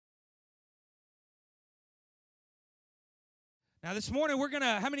Now this morning we're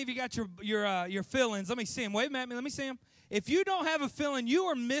gonna. How many of you got your fill-ins? Let me see them. Wave at me. Let me see them. If you don't have a fill-in, you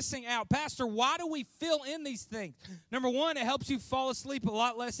are missing out, Pastor. Why do we fill in these things? Number one, it helps you fall asleep a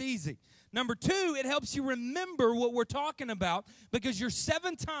lot less easy. Number two, it helps you remember what we're talking about because you're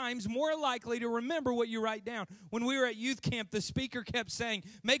 7 times more likely to remember what you write down. When we were at youth camp, the speaker kept saying,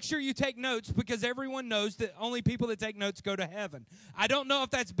 make sure you take notes because everyone knows that only people that take notes go to heaven. I don't know if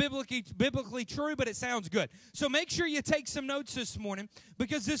that's biblically true, but it sounds good. So make sure you take some notes this morning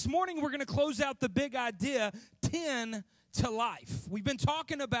because this morning we're going to close out the big idea, 10 to life. We've been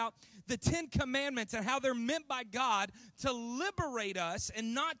talking about the 10 commandments and how they're meant by God to liberate us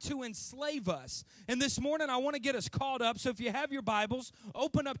and not to enslave us. And this morning I want to get us caught up. So if you have your Bibles,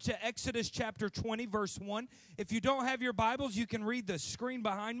 open up to Exodus chapter 20, verse 1. If you don't have your Bibles, you can read the screen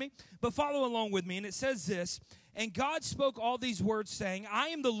behind me, but follow along with me. And it says this, and God spoke all these words saying, I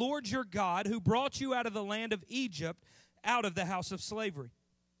am the Lord your God who brought you out of the land of Egypt, out of the house of slavery.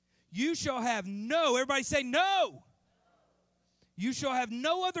 You shall have no, everybody say no. You shall have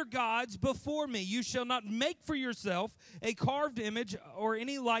no other gods before me. You shall not make for yourself a carved image or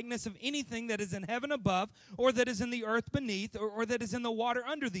any likeness of anything that is in heaven above or that is in the earth beneath or that is in the water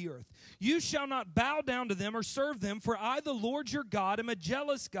under the earth. You shall not bow down to them or serve them, for I, the Lord your God, am a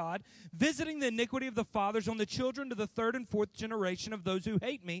jealous God, visiting the iniquity of the fathers on the children to the 3rd and 4th generation of those who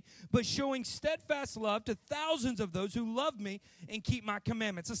hate me, but showing steadfast love to thousands of those who love me and keep my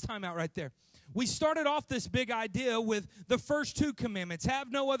commandments. Let's time out right there. We started off this big idea with the first 2 commandments.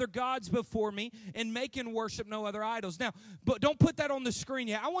 Have no other gods before me and make and worship no other idols. Now, but don't put that on the screen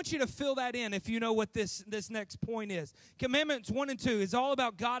yet. I want you to fill that in if you know what this next point is. Commandments 1 and 2 is all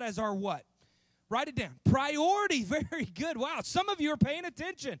about God as our what? Write it down. Priority. Very good. Wow, some of you are paying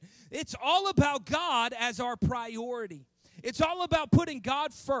attention. It's all about God as our priority. It's all about putting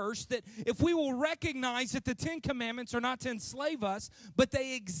God first, that if we will recognize that the 10 commandments are not to enslave us, but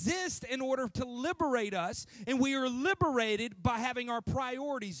they exist in order to liberate us, and we are liberated by having our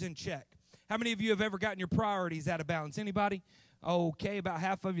priorities in check. How many of you have ever gotten your priorities out of balance? Anybody? Okay, about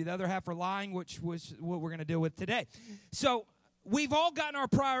half of you. The other half are lying, which was what we're going to deal with today. So we've all gotten our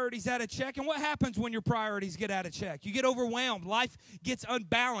priorities out of check, and what happens when your priorities get out of check? You get overwhelmed. Life gets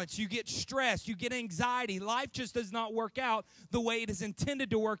unbalanced. You get stressed. You get anxiety. Life just does not work out the way it is intended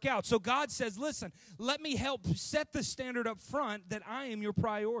to work out. So God says, listen, let me help set the standard up front that I am your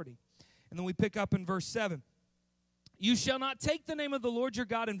priority. And then we pick up in verse 7. You shall not take the name of the Lord your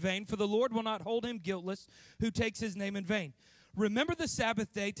God in vain, for the Lord will not hold him guiltless who takes his name in vain. Remember the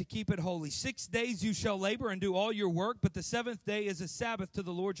Sabbath day to keep it holy. 6 days you shall labor and do all your work, but the 7th day is a Sabbath to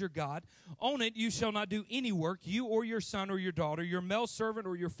the Lord your God. On it you shall not do any work, you or your son or your daughter, your male servant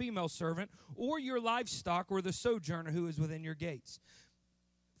or your female servant, or your livestock or the sojourner who is within your gates.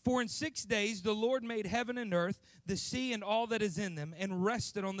 For in 6 days the Lord made heaven and earth, the sea and all that is in them, and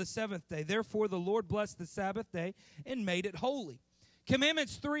rested on the 7th day. Therefore the Lord blessed the Sabbath day and made it holy.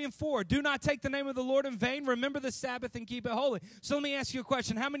 Commandments 3 and 4, do not take the name of the Lord in vain. Remember the Sabbath and keep it holy. So let me ask you a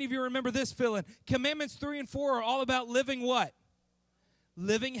question. How many of you remember this fill-in? Commandments 3 and 4 are all about living what?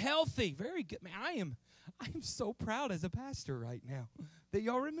 Living healthy. Very good. Man, I am so proud as a pastor right now that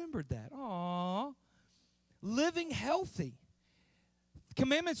y'all remembered that. Aww. Living healthy.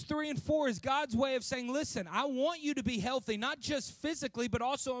 Commandments 3 and 4 is God's way of saying, listen, I want you to be healthy, not just physically, but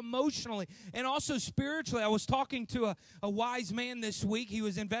also emotionally and also spiritually. I was talking to a wise man this week. He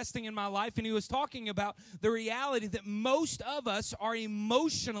was investing in my life, and he was talking about the reality that most of us are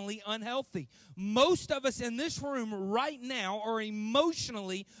emotionally unhealthy. Most of us in this room right now are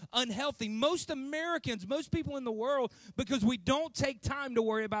emotionally unhealthy. Most Americans, most people in the world, because we don't take time to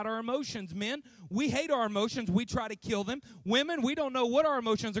worry about our emotions. Men, we hate our emotions. We try to kill them. Women, we don't know what our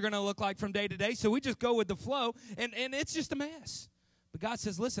emotions are going to look like from day to day, so we just go with the flow, and it's just a mess. But God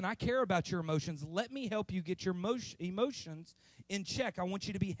says, listen, I care about your emotions. Let me help you get your emotions in check. I want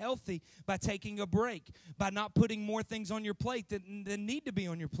you to be healthy by taking a break, by not putting more things on your plate that need to be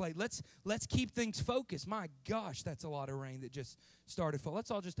on your plate. Let's keep things focused. My gosh, that's a lot of rain that just started.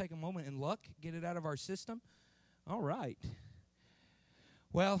 Let's all just take a moment and get it out of our system. All right.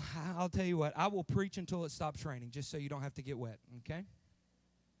 Well, I'll tell you what. I will preach until it stops raining, just so you don't have to get wet, okay?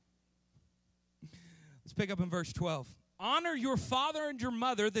 Let's pick up in verse 12. Honor your father and your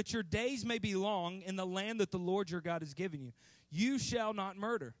mother, that your days may be long in the land that the Lord your God has given you. You shall not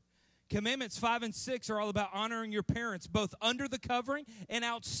murder. Commandments 5 and 6 are all about honoring your parents, both under the covering and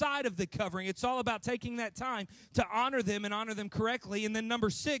outside of the covering. It's all about taking that time to honor them and honor them correctly. And then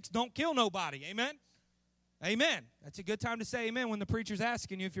number 6, don't kill nobody. Amen? Amen. That's a good time to say amen when the preacher's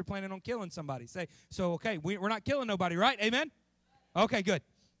asking you if you're planning on killing somebody. Say, so, okay, we're not killing nobody, right? Amen? Okay, good.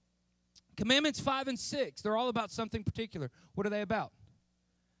 Commandments 5 and 6, they're all about something particular. What are they about?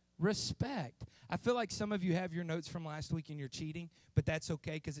 Respect. I feel like some of you have your notes from last week and you're cheating, but that's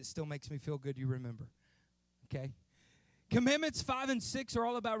okay because it still makes me feel good you remember. Okay? Commandments 5 and 6 are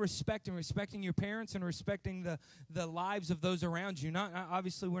all about respecting your parents and respecting the lives of those around you.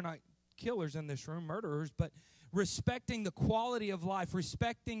 Obviously, we're not killers in this room, murderers, but respecting the quality of life,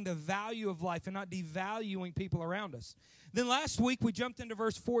 respecting the value of life, and not devaluing people around us. Then last week, we jumped into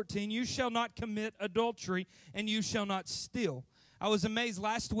verse 14. You shall not commit adultery, and you shall not steal. I was amazed.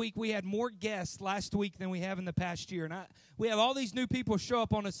 Last week, we had more guests last week than we have in the past year. And we have all these new people show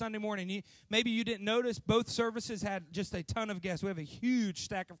up on a Sunday morning. Maybe you didn't notice, both services had just a ton of guests. We have a huge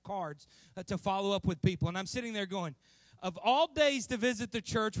stack of cards to follow up with people. And I'm sitting there going, of all days to visit the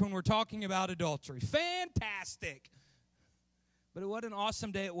church when we're talking about adultery, fantastic. But what an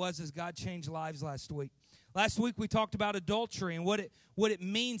awesome day it was as God changed lives last week. Last week we talked about adultery and what it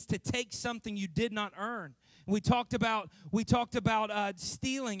means to take something you did not earn. We talked about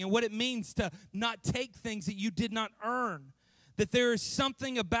stealing and what it means to not take things that you did not earn. That there is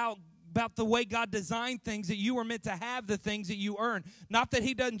something about the way God designed things that you were meant to have the things that you earn. Not that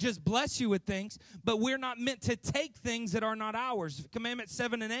he doesn't just bless you with things, but we're not meant to take things that are not ours. Commandments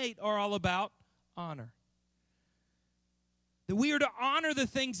 7 and 8 are all about honor. That we are to honor the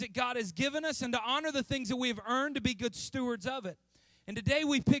things that God has given us and to honor the things that we have earned to be good stewards of it. And today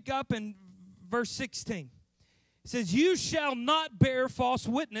we pick up in verse 16. It says, you shall not bear false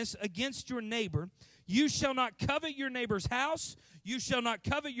witness against your neighbor. You shall not covet your neighbor's house. You shall not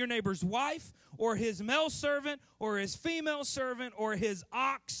covet your neighbor's wife or his male servant or his female servant or his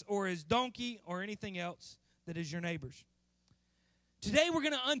ox or his donkey or anything else that is your neighbor's. Today we're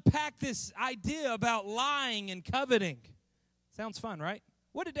going to unpack this idea about lying and coveting. Sounds fun, right?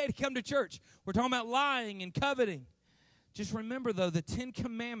 What a day to come to church. We're talking about lying and coveting. Just remember, though, the 10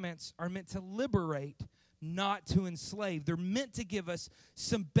 Commandments are meant to liberate, not to enslave. They're meant to give us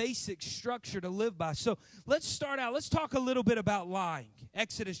some basic structure to live by. So let's start out. Let's talk a little bit about lying.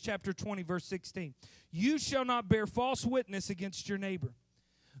 Exodus chapter 20, verse 16. You shall not bear false witness against your neighbor.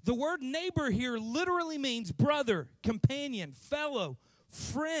 The word neighbor here literally means brother, companion, fellow,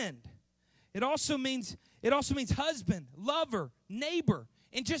 friend. It also means husband, lover, neighbor,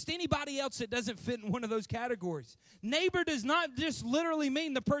 and just anybody else that doesn't fit in one of those categories. Neighbor does not just literally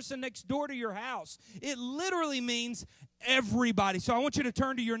mean the person next door to your house. It literally means everybody. So I want you to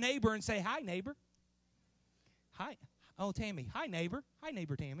turn to your neighbor and say, hi, neighbor. Hi. Oh, Tammy. Hi, neighbor. Hi,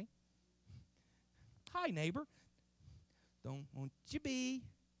 neighbor Tammy. Hi, neighbor. Don't want you be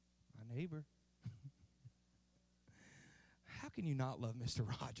my neighbor. How can you not love Mr.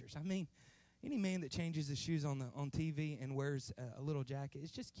 Rogers? I mean, any man that changes his shoes on TV and wears a little jacket is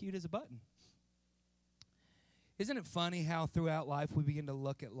just cute as a button. Isn't it funny how throughout life we begin to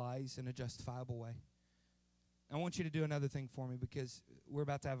look at lies in a justifiable way? I want you to do another thing for me because we're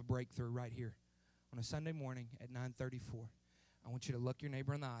about to have a breakthrough right here on a Sunday morning at 9:34. I want you to look your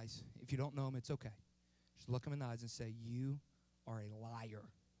neighbor in the eyes. If you don't know him, it's okay. Just look him in the eyes and say, you are a liar.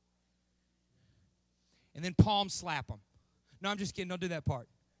 And then palm slap him. No, I'm just kidding. Don't do that part.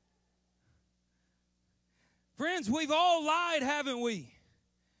 Friends, we've all lied, haven't we?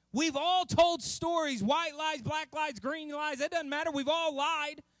 We've all told stories, white lies, black lies, green lies. It doesn't matter. We've all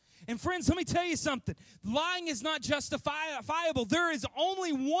lied. And friends, let me tell you something. Lying is not justifiable. There is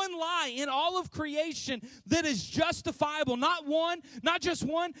only one lie in all of creation that is justifiable. Not one, not just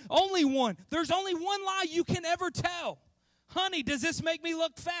one, only one. There's only one lie you can ever tell. Honey, does this make me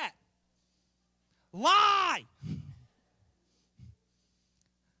look fat? Lie!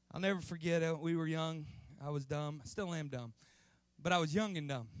 I'll never forget it. We were young. I was dumb. I still am dumb. But I was young and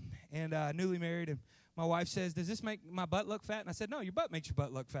dumb. And newly married. And my wife says, does this make my butt look fat? And I said, no, your butt makes your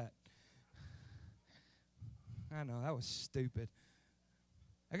butt look fat. I know, that was stupid.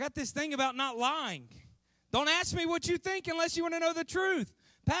 I got this thing about not lying. Don't ask me what you think unless you want to know the truth.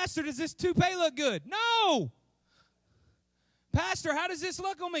 Pastor, does this toupee look good? No. Pastor, how does this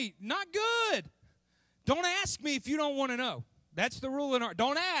look on me? Not good. Don't ask me if you don't want to know. That's the rule in our.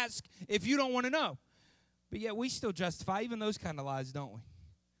 Don't ask if you don't want to know. But yet we still justify even those kind of lies, don't we?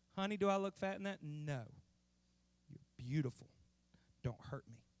 Honey, do I look fat in that? No. You're beautiful. Don't hurt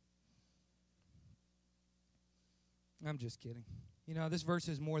me. I'm just kidding. You know, this verse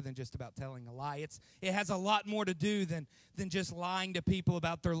is more than just about telling a lie. It has a lot more to do than just lying to people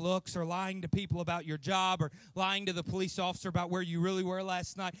about their looks or lying to people about your job or lying to the police officer about where you really were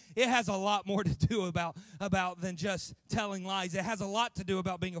last night. It has a lot more to do about than just telling lies. It has a lot to do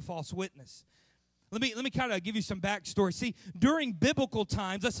about being a false witness. Let me kind of give you some backstory. See, during biblical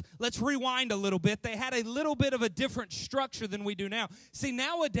times, let's rewind a little bit. They had a little bit of a different structure than we do now. See,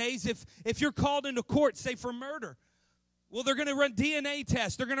 nowadays, if you're called into court, say for murder, well, they're going to run DNA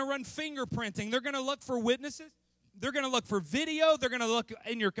tests. They're going to run fingerprinting. They're going to look for witnesses. They're going to look for video. They're going to look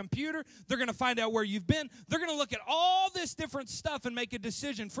in your computer. They're going to find out where you've been. They're going to look at all this different stuff and make a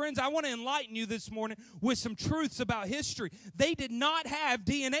decision. Friends, I want to enlighten you this morning with some truths about history. They did not have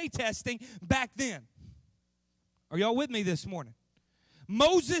DNA testing back then. Are y'all with me this morning?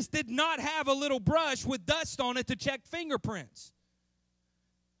 Moses did not have a little brush with dust on it to check fingerprints.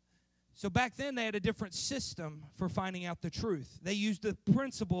 So back then they had a different system for finding out the truth. They used the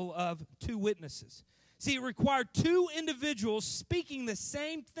principle of two witnesses. See, it required two individuals speaking the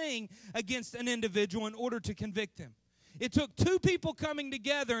same thing against an individual in order to convict him. It took two people coming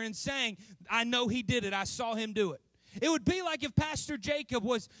together and saying, I know he did it. I saw him do it. It would be like if Pastor Jacob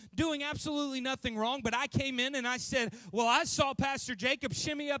was doing absolutely nothing wrong, but I came in and I said, well, I saw Pastor Jacob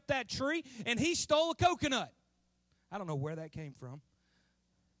shimmy up that tree and he stole a coconut. I don't know where that came from,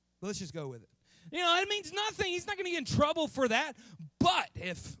 but let's just go with it. You know, it means nothing. He's not going to get in trouble for that. But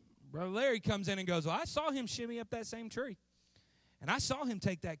if Brother Larry comes in and goes, well, I saw him shimmy up that same tree. And I saw him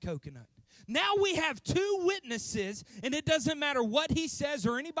take that coconut. Now we have two witnesses, and it doesn't matter what he says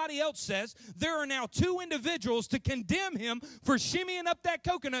or anybody else says. There are now two individuals to condemn him for shimmying up that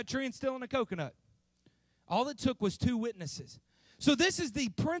coconut tree and stealing a coconut. All it took was two witnesses. So this is the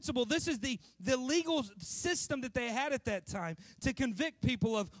principle, this is the legal system that they had at that time to convict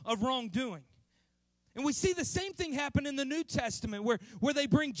people of wrongdoing. And we see the same thing happen in the New Testament where they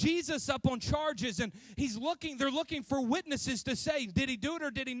bring Jesus up on charges and they're looking for witnesses to say, did he do it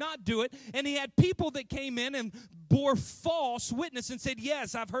or did he not do it? And he had people that came in and bore false witness and said,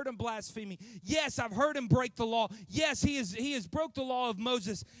 yes, I've heard him blaspheme. Yes, I've heard him break the law. Yes, he has broke the law of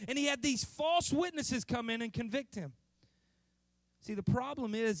Moses. And he had these false witnesses come in and convict him. See, the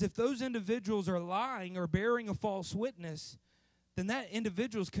problem is if those individuals are lying or bearing a false witness, then that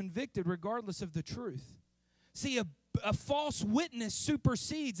individual is convicted regardless of the truth. See, a false witness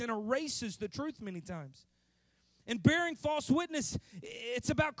supersedes and erases the truth many times. And bearing false witness, it's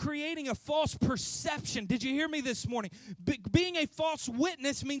about creating a false perception. Did you hear me this morning? Being a false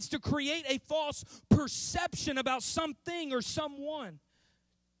witness means to create a false perception about something or someone.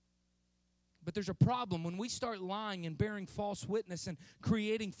 But there's a problem when we start lying and bearing false witness and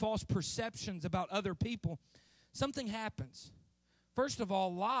creating false perceptions about other people. Something happens. First of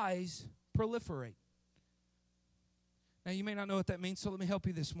all, lies proliferate. Now, you may not know what that means, so let me help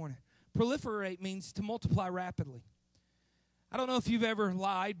you this morning. Proliferate means to multiply rapidly. I don't know if you've ever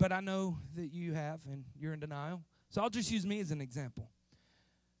lied, but I know that you have, and you're in denial. So I'll just use me as an example.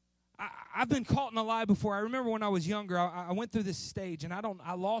 I've been caught in a lie before. I remember when I was younger, I went through this stage, and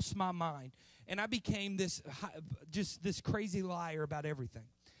I lost my mind, and I became this crazy liar about everything.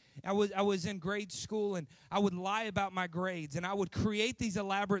 I was in grade school, and I would lie about my grades, and I would create these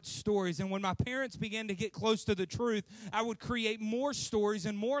elaborate stories. And when my parents began to get close to the truth, I would create more stories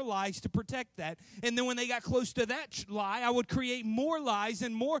and more lies to protect that. And then when they got close to that lie, I would create more lies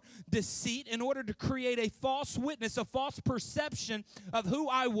and more deceit in order to create a false witness, a false perception of who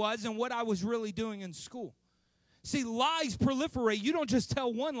I was and what I was really doing in school. See, lies proliferate. You don't just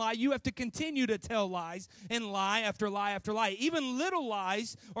tell one lie. You have to continue to tell lies and lie after lie after lie. Even little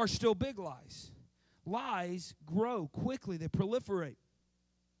lies are still big lies. Lies grow quickly. They proliferate.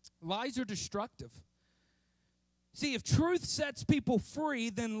 Lies are destructive. See, if truth sets people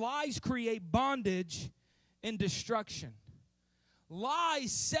free, then lies create bondage and destruction.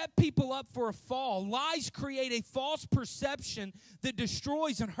 Lies set people up for a fall. Lies create a false perception that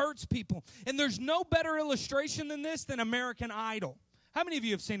destroys and hurts people. And there's no better illustration than this than American Idol. How many of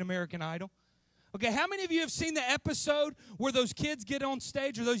you have seen American Idol? Okay, how many of you have seen the episode where those kids get on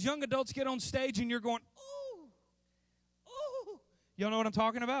stage or those young adults get on stage and you're going, ooh, ooh. Y'all know what I'm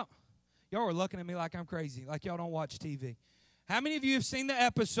talking about? Y'all are looking at me like I'm crazy, like y'all don't watch TV. How many of you have seen the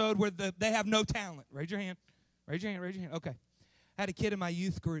episode where they have no talent? Raise your hand. Raise your hand. Raise your hand. Okay. I had a kid in my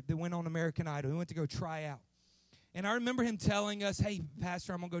youth group that went on American Idol. He went to go try out. And I remember him telling us, hey,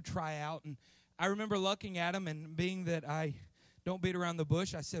 Pastor, I'm going to go try out. And I remember looking at him, and being that I don't beat around the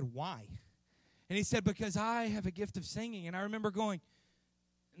bush, I said, why? And he said, because I have a gift of singing. And I remember going,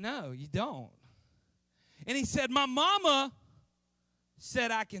 no, you don't. And he said, my mama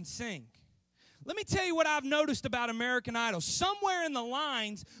said I can sing. Let me tell you what I've noticed about American Idol. Somewhere in the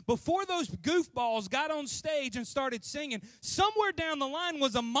lines, before those goofballs got on stage and started singing, somewhere down the line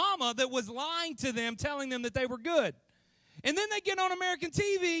was a mama that was lying to them, telling them that they were good. And then they get on American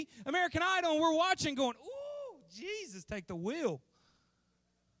TV, American Idol, and we're watching going, ooh, Jesus, take the wheel.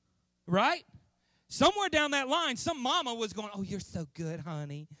 Right? Somewhere down that line, some mama was going, oh, you're so good,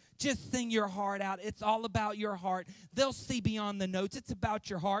 honey. Just sing your heart out. It's all about your heart. They'll see beyond the notes. It's about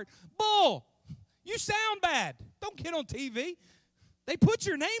your heart. Bull! You sound bad. Don't get on TV. They put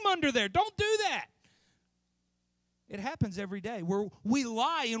your name under there. Don't do that. It happens every day where we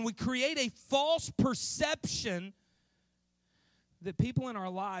lie and we create a false perception that people in our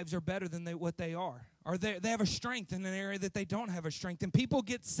lives are better than what they are. Or they have a strength in an area that they don't have a strength. And people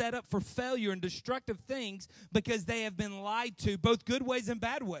get set up for failure and destructive things because they have been lied to, both good ways and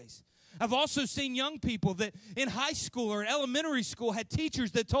bad ways. I've also seen young people that in high school or elementary school had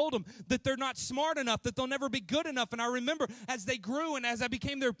teachers that told them that they're not smart enough, that they'll never be good enough. And I remember as they grew and as I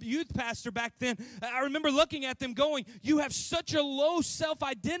became their youth pastor back then, I remember looking at them going, you have such a low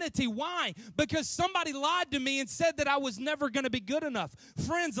self-identity. Why? Because somebody lied to me and said that I was never going to be good enough.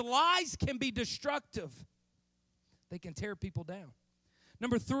 Friends, lies can be destructive. They can tear people down.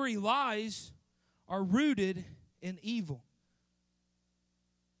 Number 3, lies are rooted in evil.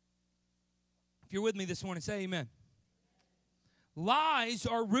 If you're with me this morning, say amen. Lies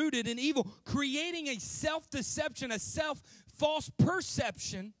are rooted in evil. Creating a self-deception, a false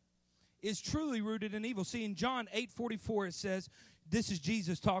perception is truly rooted in evil. See, in John 8:44 it says, this is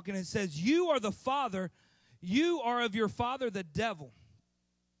Jesus talking, it says, you are of your father the devil,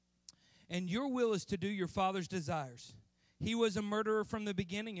 and your will is to do your father's desires. He was a murderer from the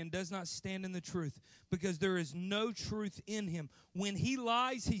beginning and does not stand in the truth, because there is no truth in him. When he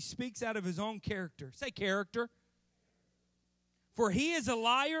lies, he speaks out of his own character. Say character. For he is a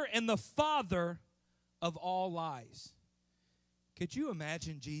liar and the father of all lies. Could you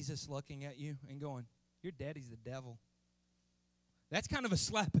imagine Jesus looking at you and going, your daddy's the devil? That's kind of a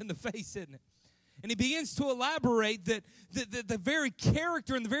slap in the face, isn't it? And he begins to elaborate that the very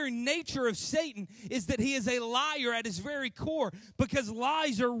character and the very nature of Satan is that he is a liar at his very core, because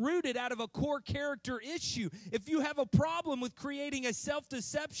lies are rooted out of a core character issue. If you have a problem with creating a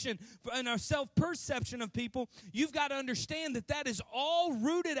self-deception and a self-perception of people, you've got to understand that that is all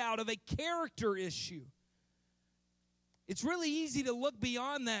rooted out of a character issue. It's really easy to look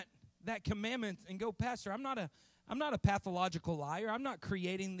beyond that commandment and go, Pastor, I'm not a pathological liar. I'm not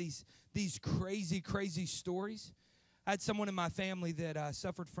creating these crazy stories. I had someone in my family that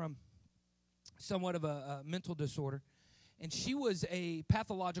suffered from somewhat of a mental disorder, and she was a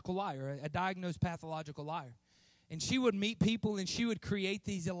pathological liar, a diagnosed pathological liar. And she would meet people, and she would create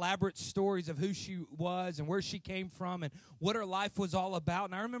these elaborate stories of who she was and where she came from and what her life was all about.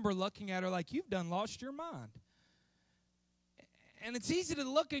 And I remember looking at her like, you've done lost your mind. And it's easy to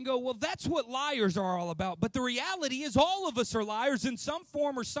look and go, well, that's what liars are all about. But the reality is all of us are liars in some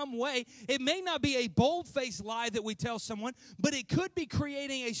form or some way. It may not be a bold-faced lie that we tell someone, but it could be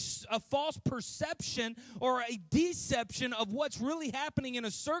creating a false perception or a deception of what's really happening in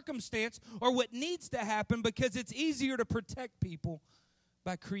a circumstance or what needs to happen, because it's easier to protect people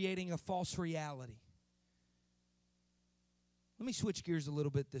by creating a false reality. Let me switch gears a little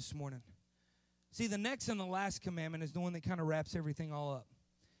bit this morning. See, the next and the last commandment is the one that kind of wraps everything all up.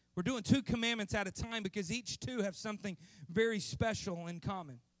 We're doing 2 commandments at a time because each 2 have something very special in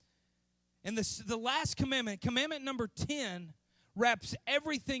common. And the last commandment, commandment number 10, wraps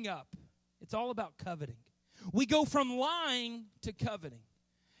everything up. It's all about coveting. We go from lying to coveting.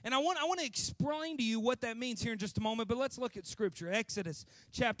 And I want to explain to you what that means here in just a moment, but let's look at Scripture. Exodus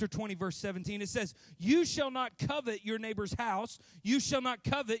chapter 20, verse 17. It says, you shall not covet your neighbor's house. You shall not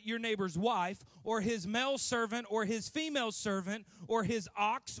covet your neighbor's wife, or his male servant, or his female servant, or his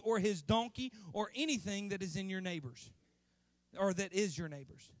ox, or his donkey, or anything that is in your neighbor's, or that is your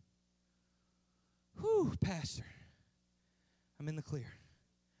neighbor's. Whew, Pastor, I'm in the clear.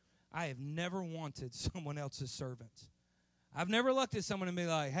 I have never wanted someone else's servants. I've never looked at someone and be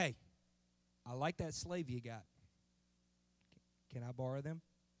like, hey, I like that slave you got. Can I borrow them?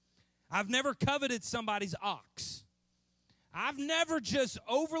 I've never coveted somebody's ox. I've never just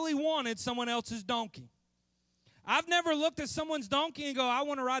overly wanted someone else's donkey. I've never looked at someone's donkey and go, I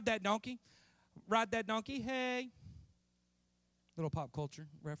want to ride that donkey. Ride that donkey, hey. Little pop culture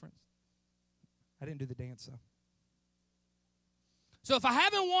reference. I didn't do the dance, though. So if I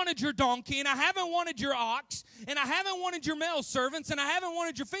haven't wanted your donkey, and I haven't wanted your ox, and I haven't wanted your male servants, and I haven't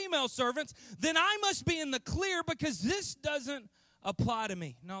wanted your female servants, then I must be in the clear, because this doesn't apply to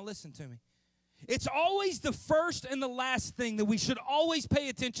me. Now listen to me. It's always the first and the last thing that we should always pay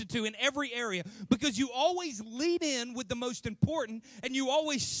attention to in every area, because you always lead in with the most important and you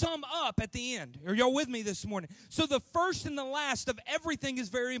always sum up at the end. Are y'all with me this morning? So the first and the last of everything is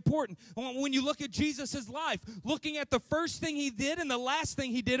very important. When you look at Jesus' life, looking at the first thing he did and the last thing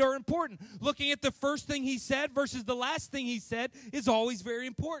he did are important. Looking at the first thing he said versus the last thing he said is always very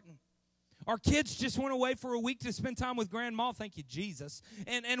important. Our kids just went away for a week to spend time with grandma. Thank you, Jesus.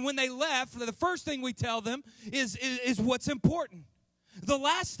 And when they left, the first thing we tell them is what's important. The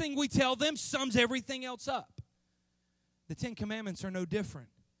last thing we tell them sums everything else up. The 10 Commandments are no different.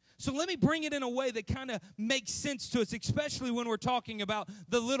 So let me bring it in a way that kind of makes sense to us, especially when we're talking about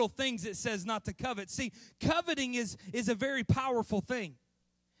the little things it says not to covet. See, coveting is a very powerful thing.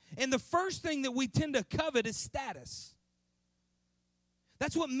 And the first thing that we tend to covet is status.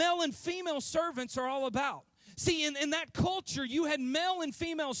 That's what male and female servants are all about. See, in that culture, you had male and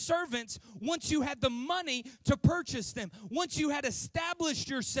female servants once you had the money to purchase them. Once you had established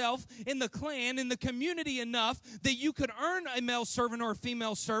yourself in the clan, in the community enough that you could earn a male servant or a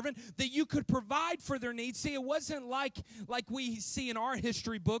female servant, that you could provide for their needs. See, it wasn't like we see in our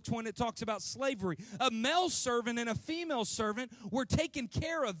history books when it talks about slavery. A male servant and a female servant were taken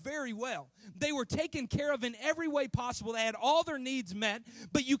care of very well. They were taken care of in every way possible. They had all their needs met,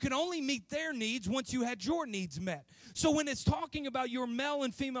 but you could only meet their needs once you had your needs met. So when it's talking about your male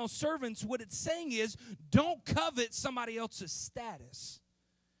and female servants, what it's saying is don't covet somebody else's status.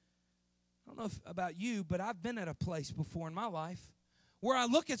 I don't know about you, but I've been at a place before in my life where I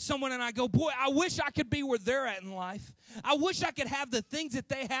look at someone and I go, boy, I wish I could be where they're at in life. I wish I could have the things that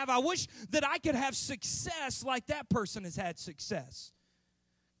they have. I wish that I could have success like that person has had success.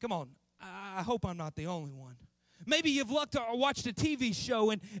 Come on, I hope I'm not the only one. Maybe you've looked or watched a TV show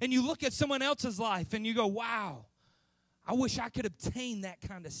and you look at someone else's life and you go, wow, I wish I could obtain that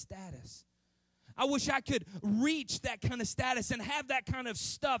kind of status. I wish I could reach that kind of status and have that kind of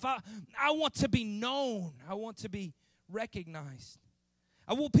stuff. I want to be known. I want to be recognized.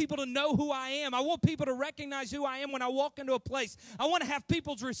 I want people to know who I am. I want people to recognize who I am when I walk into a place. I want to have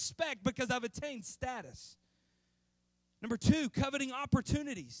people's respect because I've attained status. Number 2, coveting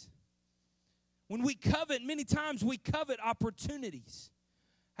opportunities. When we covet, many times we covet opportunities.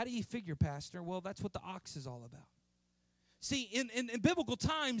 How do you figure, Pastor? Well, that's what the ox is all about. See, in biblical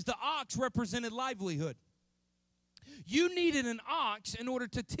times, the ox represented livelihood. You needed an ox in order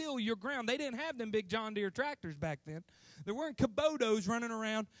to till your ground. They didn't have them big John Deere tractors back then. There weren't Kubotas running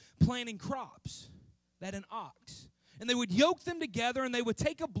around planting crops. They had an ox. And they would yoke them together, and they would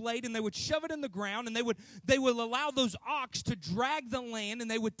take a blade, and they would shove it in the ground, and they would allow those ox to drag the land,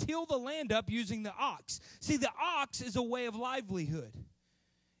 and they would till the land up using the ox. See, the ox is a way of livelihood.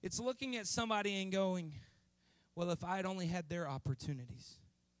 It's looking at somebody and going, well, if I had only had their opportunities.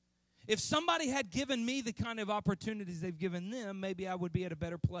 If somebody had given me the kind of opportunities they've given them, maybe I would be at a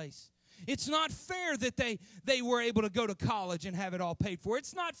better place. It's not fair that they were able to go to college and have it all paid for.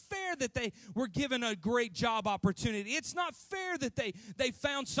 It's not fair that they were given a great job opportunity. It's not fair that they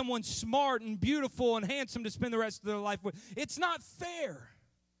found someone smart and beautiful and handsome to spend the rest of their life with. It's not fair.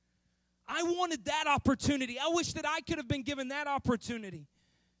 I wanted that opportunity. I wish that I could have been given that opportunity.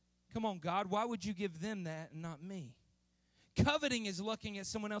 Come on, God, why would you give them that and not me? Coveting is looking at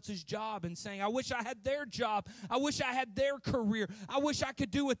someone else's job and saying, I wish I had their job. I wish I had their career. I wish I could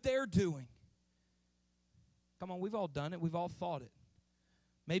do what they're doing. Come on, we've all done it. We've all thought it.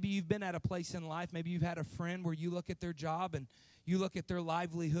 Maybe you've been at a place in life. Maybe you've had a friend where you look at their job and you look at their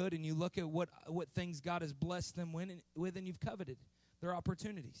livelihood and you look at what things God has blessed them with and you've coveted their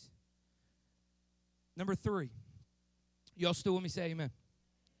opportunities. Number 3. Y'all still with me? Say amen.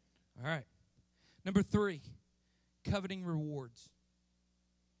 All right. Number 3. Coveting rewards.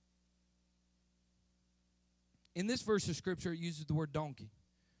 In this verse of Scripture, it uses the word donkey.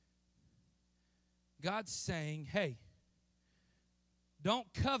 God's saying, hey, don't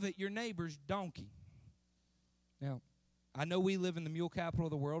covet your neighbor's donkey. Now, I know we live in the mule capital of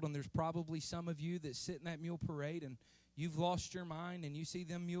the world, and there's probably some of you that sit in that mule parade, and you've lost your mind, and you see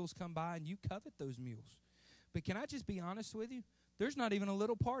them mules come by, and you covet those mules. But can I just be honest with you? There's not even a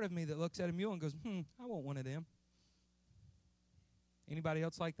little part of me that looks at a mule and goes, I want one of them. Anybody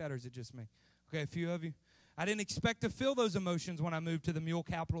else like that, or is it just me? Okay, a few of you. I didn't expect to feel those emotions when I moved to the mule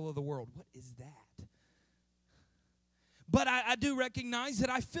capital of the world. What is that? But I do recognize that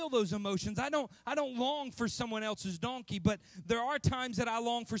I feel those emotions. I don't long for someone else's donkey, but there are times that I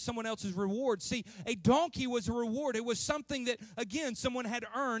long for someone else's reward. See, a donkey was a reward. It was something that, again, someone had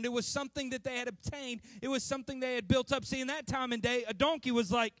earned. It was something that they had obtained. It was something they had built up. See, in that time and day, a donkey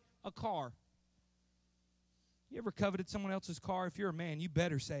was like a car. You ever coveted someone else's car? If you're a man, you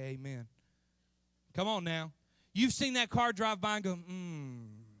better say amen. Come on now. You've seen that car drive by and go,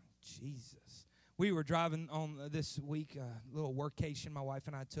 Jesus. We were driving on this week, a little workcation my wife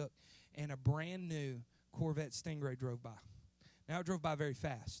and I took, and a brand new Corvette Stingray drove by. Now, it drove by very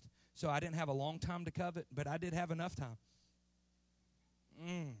fast, so I didn't have a long time to covet, but I did have enough time.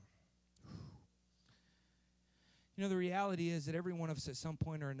 You know, the reality is that every one of us at some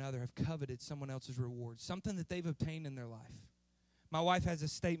point or another have coveted someone else's reward, something that they've obtained in their life. My wife has a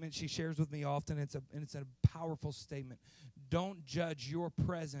statement she shares with me often, and it's a powerful statement. Don't judge your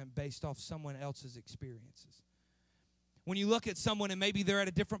present based off someone else's experiences. When you look at someone and maybe they're at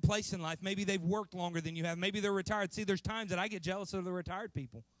a different place in life, maybe they've worked longer than you have, maybe they're retired. See, there's times that I get jealous of the retired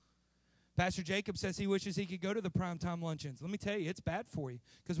people. Pastor Jacob says he wishes he could go to the primetime luncheons. Let me tell you, it's bad for you.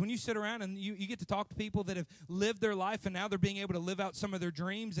 Because when you sit around and you get to talk to people that have lived their life and now they're being able to live out some of their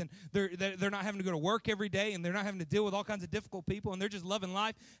dreams, and they're not having to go to work every day, and they're not having to deal with all kinds of difficult people, and they're just loving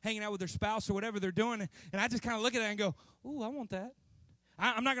life, hanging out with their spouse or whatever they're doing. And I just kind of look at that and go, ooh, I want that.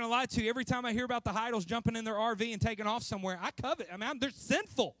 I'm not going to lie to you. Every time I hear about the Heidel's jumping in their RV and taking off somewhere, I covet. I mean, they're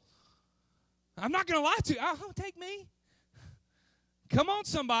sinful. I'm not going to lie to you. Oh, take me. Come on,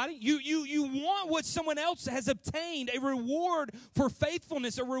 somebody. You want what someone else has obtained, a reward for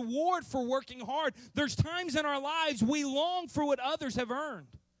faithfulness, a reward for working hard. There's times in our lives we long for what others have earned.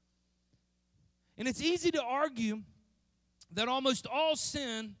 And it's easy to argue that almost all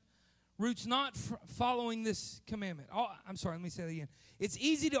sin roots not following this commandment. Let me say that again. It's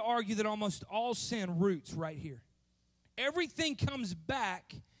easy to argue that almost all sin roots right here. Everything comes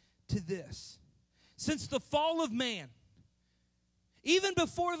back to this. Since the fall of man, even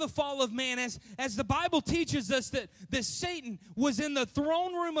before the fall of man, as the Bible teaches us that Satan was in the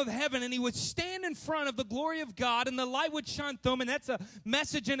throne room of heaven and he would stand in front of the glory of God and the light would shine through him, and that's a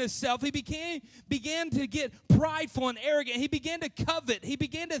message in itself. He began to get prideful and arrogant. He began to covet. He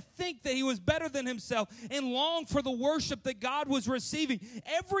began to think that he was better than himself and long for the worship that God was receiving.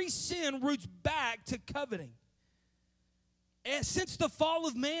 Every sin roots back to coveting. And since the fall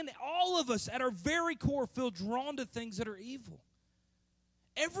of man, all of us at our very core feel drawn to things that are evil.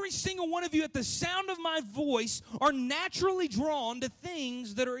 Every single one of you at the sound of my voice are naturally drawn to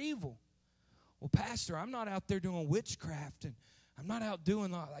things that are evil. Well, Pastor, I'm not out there doing witchcraft, and I'm not out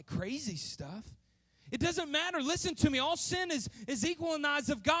doing like crazy stuff. It doesn't matter. Listen to me. All sin is equal in the eyes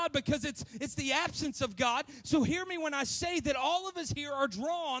of God because it's the absence of God. So hear me when I say that all of us here are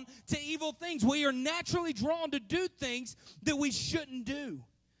drawn to evil things. We are naturally drawn to do things that we shouldn't do.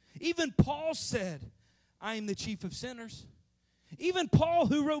 Even Paul said, I am the chief of sinners. Even Paul,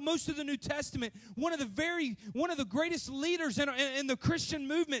 who wrote most of the New Testament, one of the greatest leaders in the Christian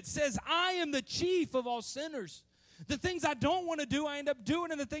movement, says, I am the chief of all sinners. The things I don't want to do, I end up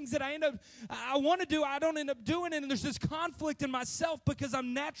doing, and the things that I want to do, I don't end up doing. And there's this conflict in myself because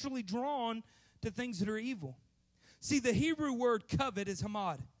I'm naturally drawn to things that are evil. See, the Hebrew word covet is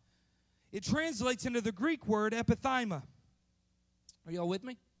hamad. It translates into the Greek word epithema. Are y'all with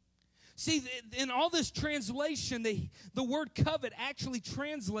me? See, in all this translation, the word covet actually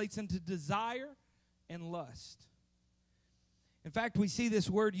translates into desire and lust. In fact, we see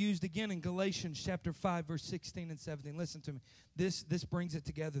this word used again in Galatians chapter 5, verse 16 and 17. Listen to me. This brings it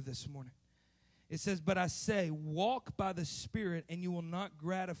together this morning. It says, but I say, walk by the Spirit, and you will not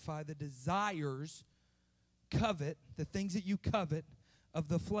gratify the desires, covet, the things that you covet, of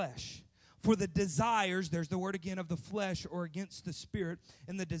the flesh. For the desires, there's the word again, of the flesh are against the Spirit,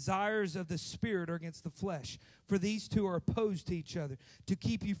 and the desires of the Spirit are against the flesh. For these two are opposed to each other, to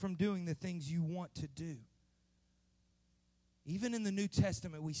keep you from doing the things you want to do. Even in the New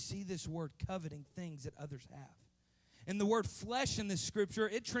Testament, we see this word coveting things that others have. And the word flesh in this scripture,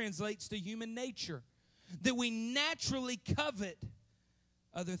 it translates to human nature, that we naturally covet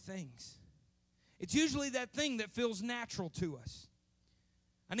other things. It's usually that thing that feels natural to us.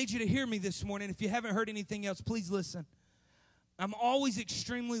 I need you to hear me this morning. If you haven't heard anything else, please listen. I'm always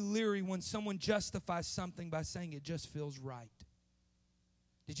extremely leery when someone justifies something by saying it just feels right.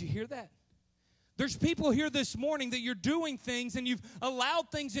 Did you hear that? There's people here this morning that you're doing things and you've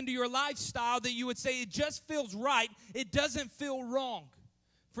allowed things into your lifestyle that you would say it just feels right. It doesn't feel wrong.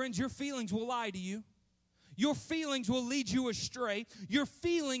 Friends, your feelings will lie to you. Your feelings will lead you astray. Your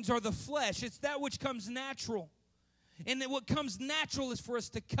feelings are the flesh. It's that which comes natural. And what comes natural is for us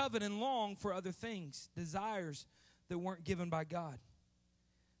to covet and long for other things, desires that weren't given by God.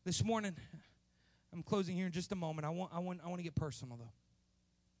 This morning, I'm closing here in just a moment. I want to get personal, though.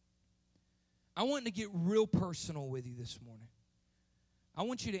 I want to get real personal with you this morning. I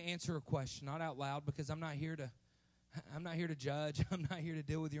want you to answer a question, not out loud, because I'm not here to judge. I'm not here to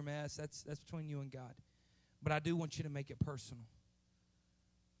deal with your mess. That's between you and God. But I do want you to make it personal.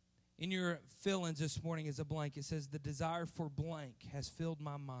 In your fill-ins this morning is a blank. It says, the desire for blank has filled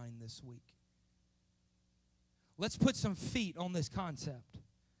my mind this week. Let's put some feet on this concept.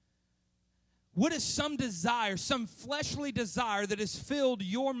 What is some desire, some fleshly desire that has filled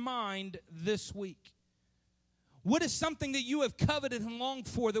your mind this week? What is something that you have coveted and longed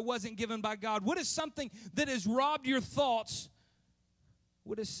for that wasn't given by God? What is something that has robbed your thoughts?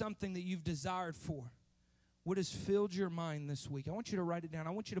 What is something that you've desired for? What has filled your mind this week? I want you to write it down. I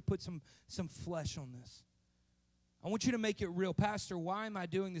want you to put some flesh on this. I want you to make it real. Pastor, why am I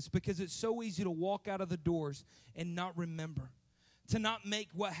doing this? Because it's so easy to walk out of the doors and not remember, to not make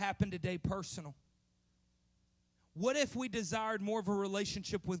what happened today personal. What if we desired more of a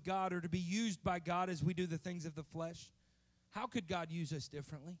relationship with God or to be used by God as we do the things of the flesh? How could God use us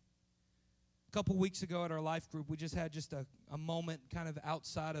differently? A couple weeks ago at our life group, we just had a moment kind of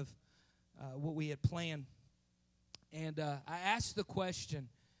outside of what we had planned. And I asked the question,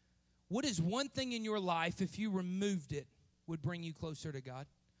 what is one thing in your life, if you removed it, would bring you closer to God?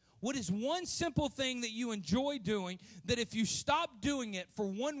 What is one simple thing that you enjoy doing that if you stopped doing it for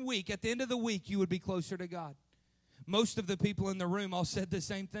 1 week, at the end of the week, you would be closer to God? Most of the people in the room all said the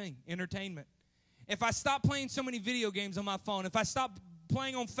same thing, entertainment. If I stopped playing so many video games on my phone, if I stopped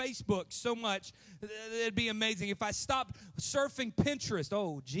playing on Facebook so much, it'd be amazing. If I stopped surfing Pinterest,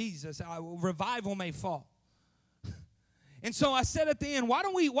 oh, Jesus, revival may fall. And so I said at the end, why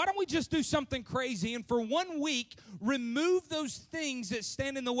don't we just do something crazy and for 1 week remove those things that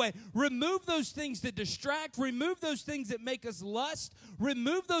stand in the way. Remove those things that distract. Remove those things that make us lust.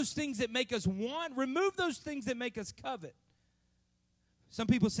 Remove those things that make us want. Remove those things that make us covet. Some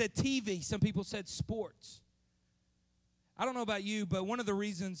people said TV. Some people said sports. I don't know about you, but one of the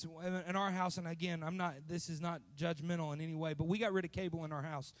reasons in our house, and again, this is not judgmental in any way, but we got rid of cable in our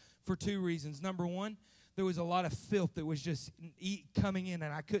house for 2 reasons. Number one, there was a lot of filth that was just coming in,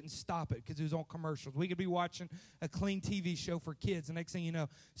 and I couldn't stop it because it was on commercials. We could be watching a clean TV show for kids, and next thing you know,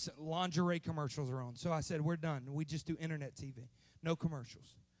 lingerie commercials are on. So I said, we're done. We just do internet TV, no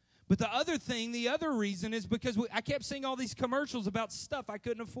commercials. But the other reason is because I kept seeing all these commercials about stuff I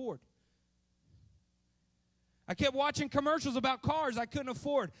couldn't afford. I kept watching commercials about cars I couldn't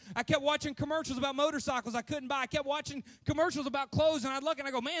afford. I kept watching commercials about motorcycles I couldn't buy. I kept watching commercials about clothes, and I'd look and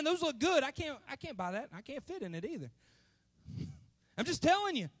I go, man, those look good. I can't buy that. I can't fit in it either. I'm just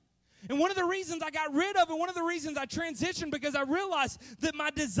telling you. And one of the reasons I got rid of it, one of the reasons I transitioned, because I realized that my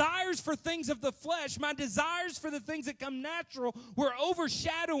desires for things of the flesh, my desires for the things that come natural, were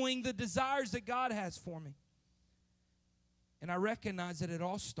overshadowing the desires that God has for me. And I recognize that it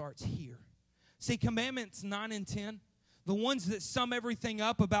all starts here. See, commandments 9 and 10, the ones that sum everything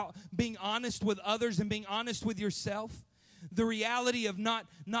up about being honest with others and being honest with yourself, the reality of not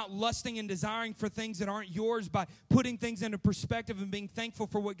lusting and desiring for things that aren't yours by putting things into perspective and being thankful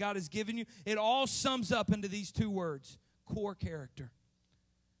for what God has given you, it all sums up into these 2 words, core character.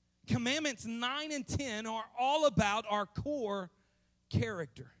 Commandments 9 and 10 are all about our core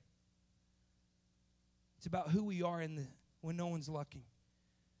character. It's about who we are when no one's looking.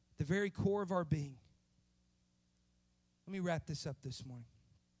 The very core of our being. Let me wrap this up this morning.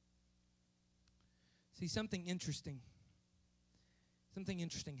 See, something interesting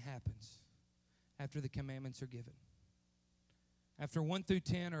happens after the commandments are given. After 1 through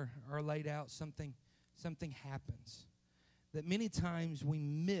 10 are laid out, something happens that many times we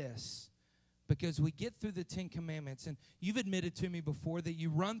miss because we get through the 10 commandments, and you've admitted to me before that you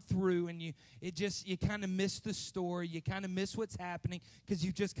run through and you kind of miss the story, you kind of miss what's happening because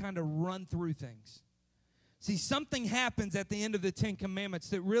you just kind of run through things. See, something happens at the end of the 10 commandments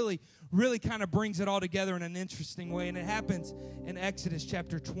that really, really kind of brings it all together in an interesting way, and it happens in Exodus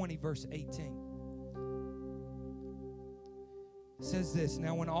chapter 20, verse 18. It says this,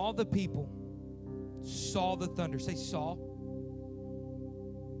 now when all the people saw the thunder, say saw,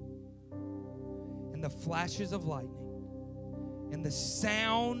 the flashes of lightning and the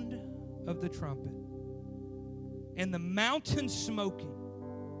sound of the trumpet and the mountain smoking.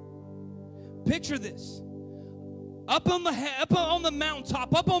 Picture this. Up on the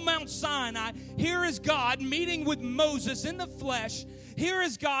mountaintop, up on Mount Sinai, here is God meeting with Moses in the flesh. Here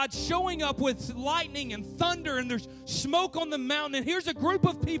is God showing up with lightning and thunder, and there's smoke on the mountain. And here's a group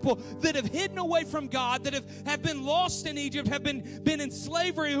of people that have hidden away from God, that have been lost in Egypt, have been in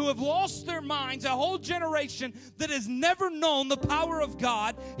slavery, who have lost their minds, a whole generation that has never known the power of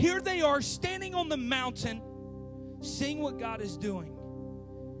God. Here they are standing on the mountain, seeing what God is doing.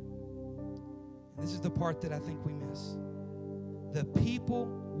 This is the part that I think we miss. The people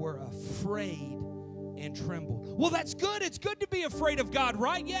were afraid and trembled. Well, that's good. It's good to be afraid of God,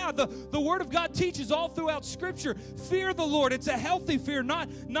 right? Yeah, the Word of God teaches all throughout Scripture. Fear the Lord. It's a healthy fear, not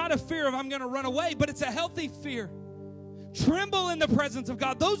a fear of I'm going to run away, but it's a healthy fear. Tremble in the presence of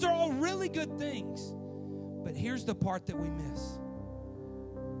God. Those are all really good things. But here's the part that we miss.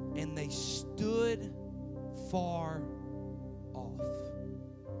 And they stood far off.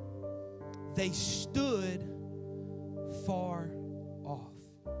 They stood far off.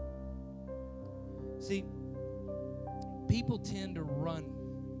 See, people tend to run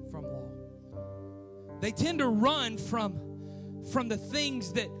from law. They tend to run from the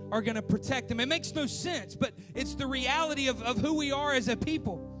things that are going to protect them. It makes no sense, but it's the reality of who we are as a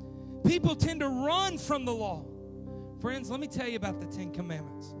people. People tend to run from the law. Friends, let me tell you about the 10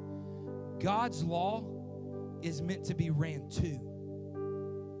 Commandments. God's law is meant to be ran to.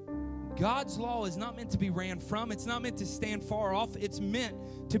 God's law is not meant to be ran from. It's not meant to stand far off. It's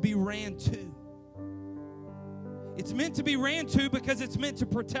meant to be ran to. It's meant to be ran to because it's meant to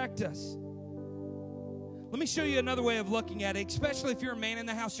protect us. Let me show you another way of looking at it, especially if you're a man in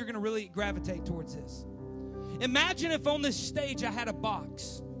the house, you're going to really gravitate towards this. Imagine if on this stage I had a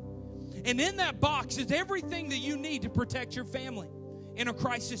box. And in that box is everything that you need to protect your family in a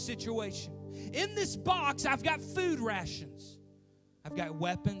crisis situation. In this box, I've got food rations. I've got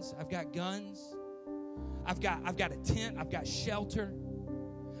weapons. I've got guns. I've got a tent. I've got shelter.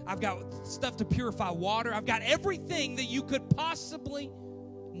 I've got stuff to purify water. I've got everything that you could possibly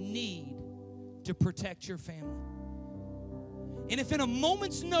need to protect your family. And if in a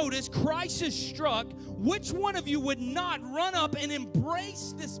moment's notice crisis struck, which one of you would not run up and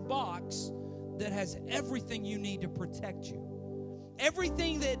embrace this box that has everything you need to protect you?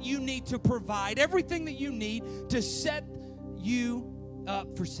 Everything that you need to provide, everything that you need to set you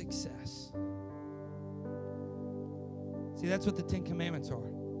up for success. See, that's what the 10 Commandments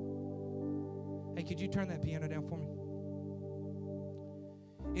are. Hey, could you turn that piano down for me?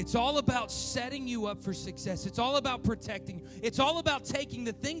 It's all about setting you up for success. It's all about protecting you. It's all about taking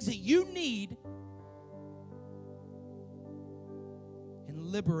the things that you need and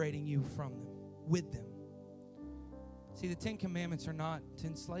liberating you from them, with them. See, the 10 Commandments are not to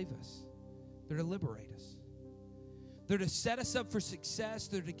enslave us. They're to liberate us. They're to set us up for success.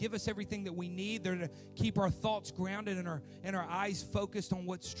 They're to give us everything that we need. They're to keep our thoughts grounded and our eyes focused on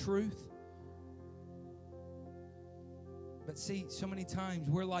what's truth. But see, so many times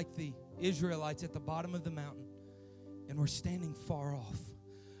we're like the Israelites at the bottom of the mountain, and we're standing far off.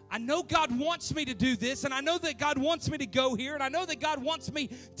 I know God wants me to do this, and I know that God wants me to go here, and I know that God wants me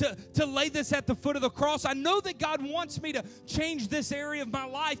to lay this at the foot of the cross. I know that God wants me to change this area of my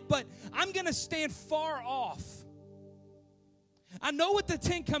life, but I'm going to stand far off. I know what the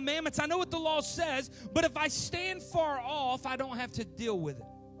 10 Commandments, I know what the law says, but if I stand far off, I don't have to deal with it.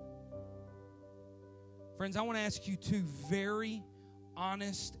 Friends, I want to ask you two very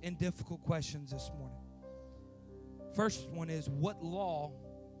honest and difficult questions this morning. First one is, what law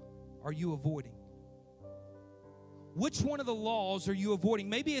are you avoiding? Which one of the laws are you avoiding?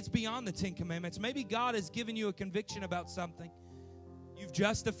 Maybe it's beyond the 10 Commandments. Maybe God has given you a conviction about something. You've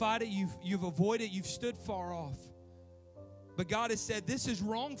justified it. You've avoided it. You've stood far off. But God has said, this is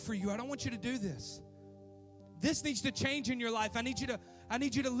wrong for you. I don't want you to do this. This needs to change in your life. I need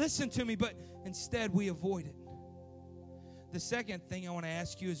you to listen to me. But instead, we avoid it. The second thing I want to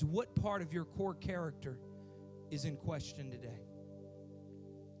ask you is, what part of your core character is in question today?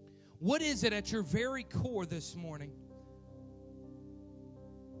 What is it at your very core this morning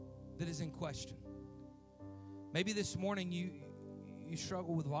that is in question? Maybe this morning you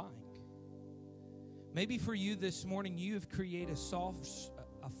struggle with lying. Maybe for you this morning you have created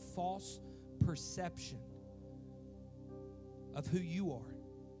a false perception of who you are.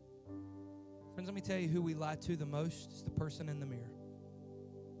 Friends, let me tell you who we lie to the most. It's the person in the mirror.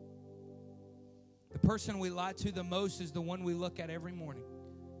 The person we lie to the most is the one we look at every morning,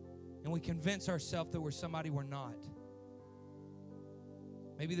 and we convince ourselves that we're somebody we're not.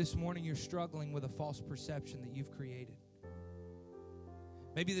 Maybe this morning you're struggling with a false perception that you've created.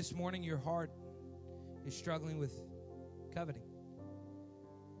 Maybe this morning your heart is struggling with coveting.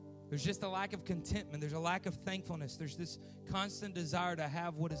 There's just a lack of contentment. There's a lack of thankfulness. There's this constant desire to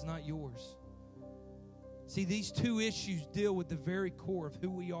have what is not yours. See, these two issues deal with the very core of who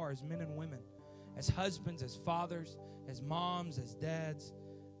we are as men and women, as husbands, as fathers, as moms, as dads,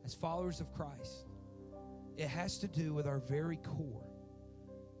 as followers of Christ. It has to do with our very core.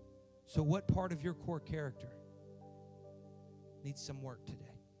 So what part of your core character needs some work today?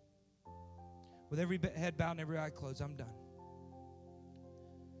 With every head bowed and every eye closed, I'm done.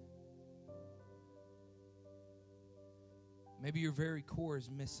 Maybe your very core is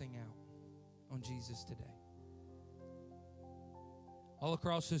missing out on Jesus today. All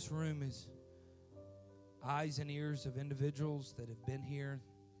across this room is eyes and ears of individuals that have been here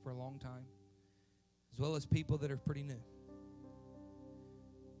for a long time, as well as people that are pretty new.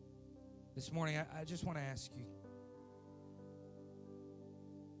 This morning, I just want to ask you,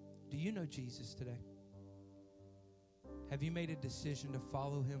 do you know Jesus today? Have you made a decision to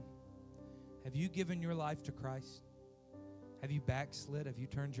follow him? Have you given your life to Christ? Have you backslid? Have you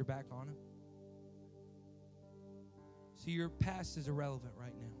turned your back on Him? See, your past is irrelevant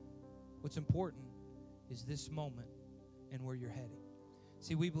right now. What's important is this moment and where you're heading.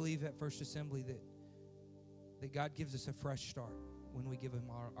 See, we believe at First Assembly that God gives us a fresh start when we give Him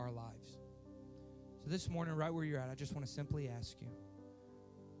our lives. So this morning, right where you're at, I just want to simply ask you,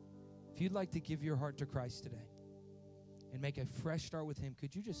 if you'd like to give your heart to Christ today and make a fresh start with Him,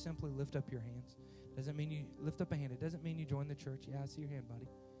 could you just simply lift up your hands? Doesn't mean you lift up a hand. It doesn't mean you join the church. Yeah, I see your hand, buddy.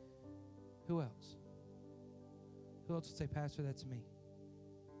 Who else? Who else would say, Pastor, that's me?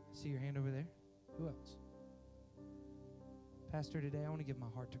 I see your hand over there. Who else? Pastor, today I want to give my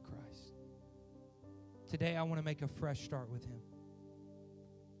heart to Christ. Today I want to make a fresh start with Him.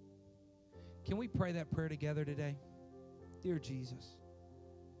 Can we pray that prayer together today? Dear Jesus,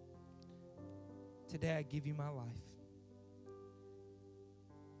 today I give you my life.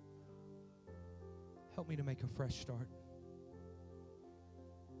 Help me to make a fresh start,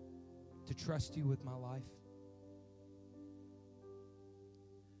 to trust you with my life.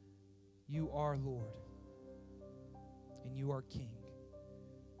 You are Lord, and you are King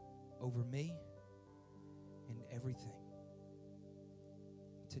over me and everything.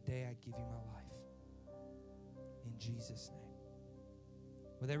 Today I give you my life. In Jesus' name.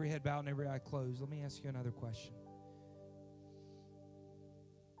 With every head bowed and every eye closed, let me ask you another question.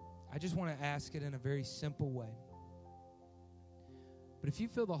 I just want to ask it in a very simple way. But if you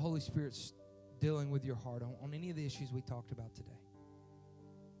feel the Holy Spirit's dealing with your heart on any of the issues we talked about today,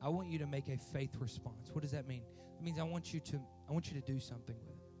 I want you to make a faith response. What does that mean? It means I want you to do something with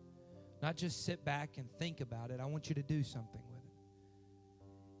it. Not just sit back and think about it. I want you to do something with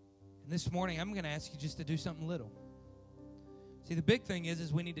it. And this morning, I'm going to ask you just to do something little. See, the big thing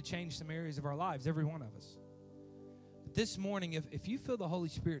is we need to change some areas of our lives, every one of us. But this morning, if you feel the Holy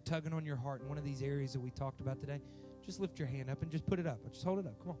Spirit tugging on your heart in one of these areas that we talked about today, just lift your hand up and just put it up. Just hold it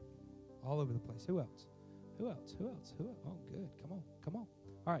up. Come on. All over the place. Who else? Who else? Who else? Who else? Oh, good. Come on. Come on.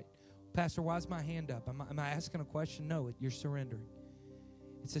 All right. Pastor, why is my hand up? Am I asking a question? No, you're surrendering.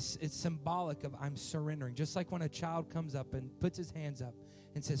 It's symbolic of I'm surrendering. Just like when a child comes up and puts his hands up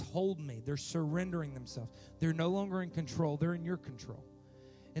and says, hold me. They're surrendering themselves. They're no longer in control. They're in your control.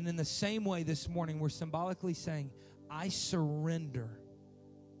 And in the same way this morning, we're symbolically saying, I surrender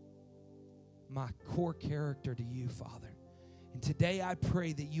my core character to you, Father. And today I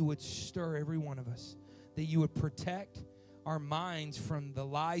pray that you would stir every one of us, that you would protect our minds from the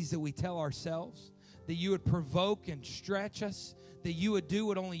lies that we tell ourselves, that you would provoke and stretch us, that you would do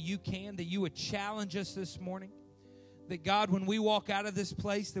what only you can, that you would challenge us this morning. That God, when we walk out of this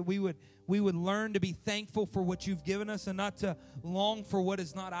place, that we would learn to be thankful for what you've given us and not to long for what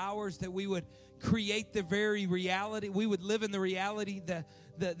is not ours, that we would create the very reality, we would live in the reality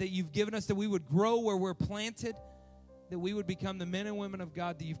that you've given us, that we would grow where we're planted, that we would become the men and women of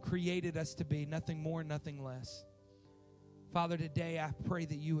God that you've created us to be, nothing more, nothing less. Father, today I pray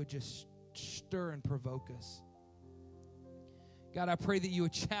that you would just stir and provoke us. God, I pray that you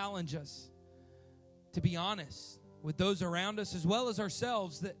would challenge us to be honest with those around us as well as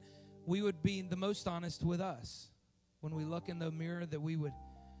ourselves, that we would be the most honest with us. When we look in the mirror, that we would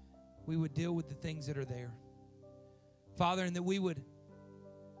deal with the things that are there. Father, and that we would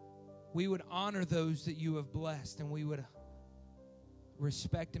honor those that you have blessed, and we would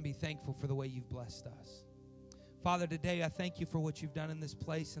respect and be thankful for the way you've blessed us. Father, today I thank you for what you've done in this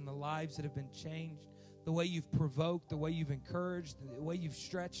place and the lives that have been changed, the way you've provoked, the way you've encouraged, the way you've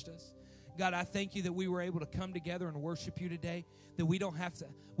stretched us. God, I thank you that we were able to come together and worship you today, that we don't have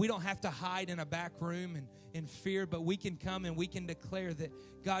to hide in a back room and in fear, but we can come and we can declare that,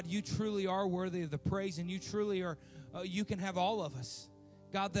 God, you truly are worthy of the praise, and you truly are, you can have all of us.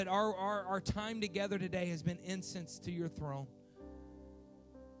 God, that our time together today has been incense to your throne,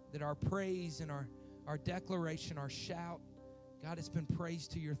 that our praise and our declaration, our shout, God, it's been praise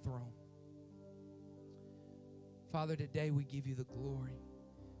to your throne. Father, today we give you the glory.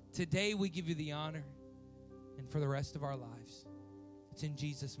 Today we give you the honor, and for the rest of our lives. It's in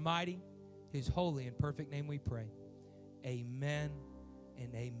Jesus' mighty, his holy and perfect name we pray. Amen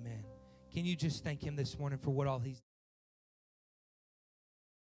and amen. Can you just thank him this morning for what all he's